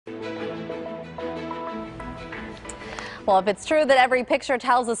Well, if it's true that every picture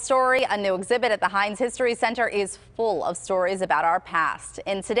tells a story, a new exhibit at the Heinz History Center is full of stories about our past.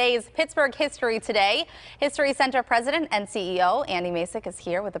 In today's Pittsburgh History Today, History Center President and CEO Andy Masich is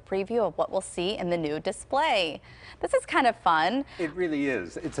here with a preview of what we'll see in the new display. This is kind of fun. It really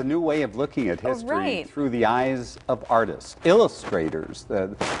is. It's a new way of looking at history Right. through the eyes of artists, illustrators,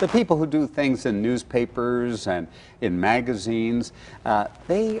 the people who do things in newspapers and in magazines.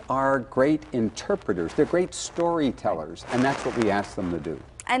 They are great interpreters. They're great storytellers, and that's what we ask them to do.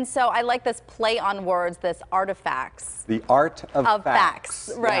 And so I like this play on words, this artifacts. The art of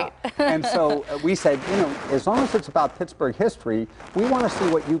facts. Right. Yeah. And so we said, you know, as long as it's about Pittsburgh history, we want to see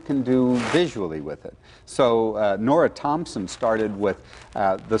what you can do visually with it. So Nora Thompson started with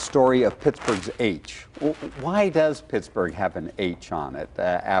the story of Pittsburgh's H. Why does Pittsburgh have an H on it,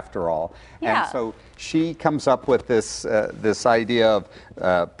 after all? Yeah. And so she comes up with this, this idea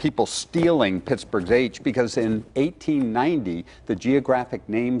of people stealing Pittsburgh's H, because in 1890, the Geographic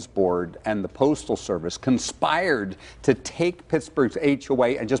Names Board and the Postal Service conspired to take Pittsburgh's H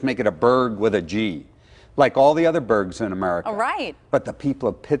away and just make it a burg with a G, like all the other burgs in America. All right. But the people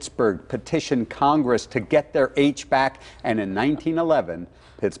of Pittsburgh petitioned Congress to get their H back, and in 1911,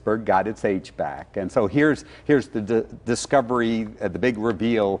 Pittsburgh got its H back. And so here's the discovery, the big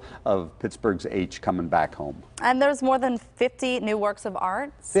reveal of Pittsburgh's H coming back home. And there's more than 50 new works of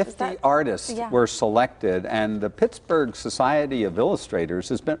art? 50 artists were selected, and the Pittsburgh Society of Illustrators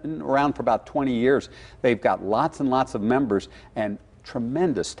has been around for about 20 years. They've got lots and lots of members and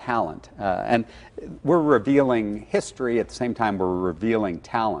tremendous talent. And we're revealing history at the same time we're revealing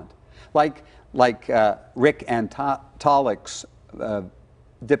talent. Like Rick Antolik's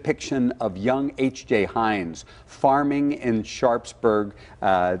depiction of young H.J. Heinz farming in Sharpsburg,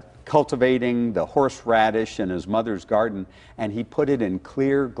 cultivating the horseradish in his mother's garden, and he put it in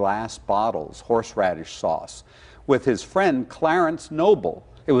clear glass bottles, horseradish sauce, with his friend Clarence Noble.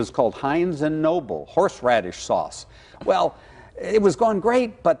 It was called Heinz and Noble, horseradish sauce. Well, it was going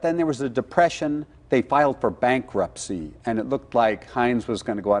great, but then there was a depression. They filed for bankruptcy, and it looked like Heinz was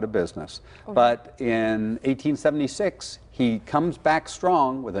going to go out of business. But in 1876, he comes back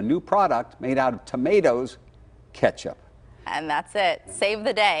strong with a new product made out of tomatoes, ketchup. And that's it. Save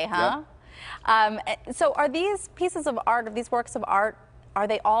the day, huh? Yep. So are these pieces of art, these works of art, are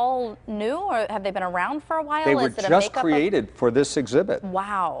they all new, or have they been around for a while? They were just created for this exhibit.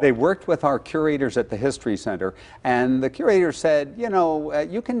 Wow. They worked with our curators at the History Center, and the curator said, you know,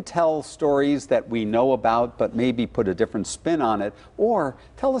 you can tell stories that we know about, but maybe put a different spin on it, or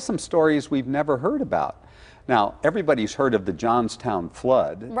tell us some stories we've never heard about. Now, everybody's heard of the Johnstown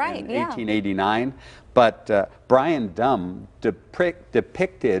flood in 1889, but Brian Dumm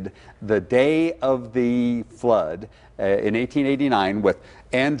depicted the day of the flood in 1889 with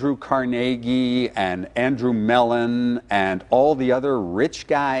Andrew Carnegie and Andrew Mellon and all the other rich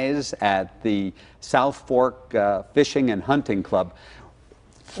guys at the South Fork Fishing and Hunting Club,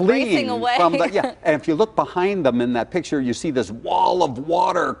 fleeing away. from the, and if you look behind them in that picture, you see this wall of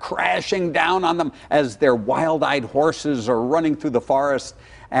water crashing down on them as their wild-eyed horses are running through the forest.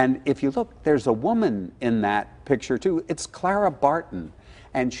 And if you look, there's a woman in that picture too. It's Clara Barton,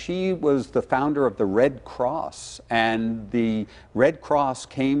 and she was the founder of the Red Cross, and the Red Cross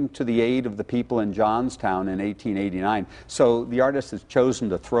came to the aid of the people in Johnstown in 1889. So the artist has chosen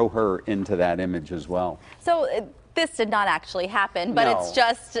to throw her into that image as well. So this did not actually happen, but it's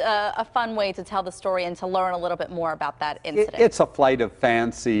just a fun way to tell the story and to learn a little bit more about that incident. It's a flight of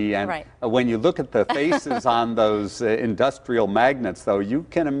fancy, and when you look at the faces on those industrial magnates, though, you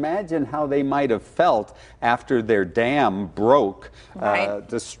can imagine how they might have felt after their dam broke,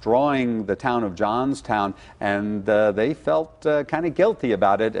 destroying the town of Johnstown, and they felt kind of guilty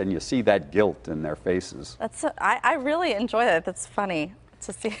about it, and you see that guilt in their faces. I really enjoy that. That's funny.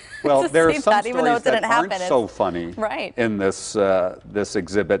 To see, well, there are some even though it stories didn't that aren't happen. so funny in this this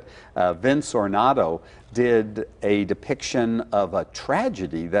exhibit. Vince Ornato did a depiction of a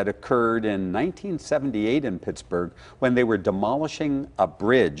tragedy that occurred in 1978 in Pittsburgh when they were demolishing a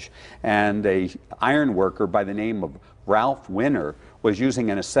bridge, and a iron worker by the name of Ralph Winner was using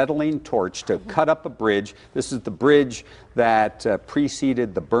an acetylene torch to cut up a bridge. This is the bridge that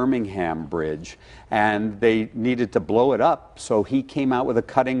preceded the Birmingham Bridge, and they needed to blow it up, so he came out with a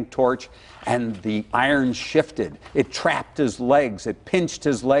cutting torch, and the iron shifted. It trapped his legs, it pinched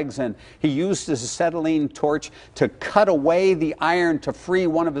his legs, and he used his acetylene torch to cut away the iron to free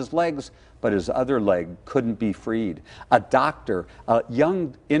one of his legs, but his other leg couldn't be freed. A doctor, a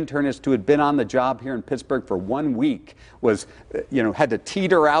young internist who had been on the job here in Pittsburgh for 1 week, was, had to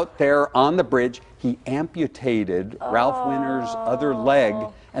teeter out there on the bridge. He amputated Ralph Winter's other leg,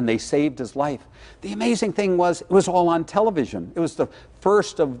 and they saved his life. The amazing thing was, it was all on television. It was the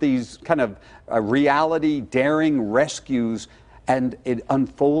first of these kind of reality daring rescues, and it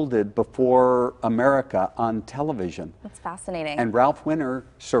unfolded before America on television. That's fascinating. And Ralph Winter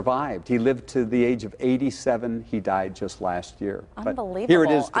survived. He lived to the age of 87. He died just last year. Unbelievable. But here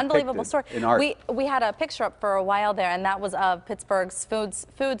it is, unbelievable story. In art. We had a picture up for a while there, and that was of Pittsburgh's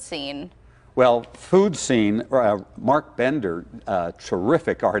food scene. Well, food scene, Mark Bender,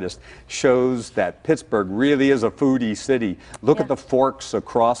 terrific artist, shows that Pittsburgh really is a foodie city. Look at the forks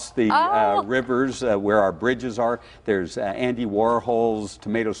across the rivers where our bridges are. There's Andy Warhol's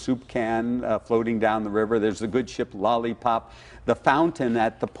tomato soup can floating down the river. There's the Good Ship lollipop. The fountain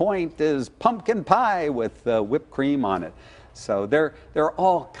at the point is pumpkin pie with whipped cream on it. So there are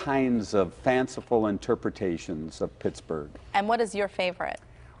all kinds of fanciful interpretations of Pittsburgh. And what is your favorite?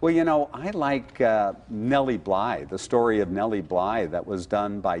 Well, I like Nellie Bly, the story of Nellie Bly that was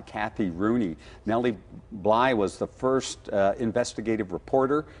done by Kathy Rooney. Nellie Bly was the first investigative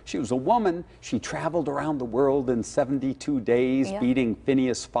reporter. She was a woman. She traveled around the world in 72 days, beating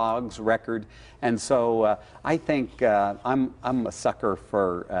Phineas Fogg's record. And so I think I'm a sucker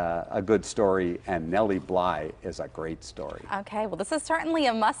for a good story, and Nellie Bly is a great story. Okay, well, this is certainly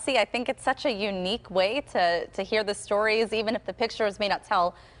a must-see. I think it's such a unique way to hear the stories, even if the pictures may not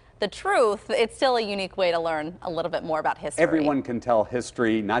tell the truth. It's still a unique way to learn a little bit more about history. Everyone can tell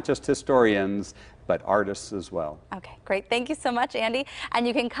history, not just historians, but artists as well. Okay, great. Thank you so much, Andy. And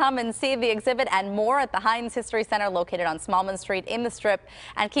you can come and see the exhibit and more at the Heinz History Center located on Smallman Street in the Strip.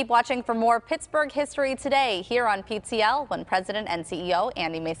 And keep watching for more Pittsburgh History Today here on PTL when President and CEO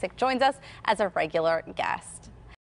Andy Masich joins us as a regular guest.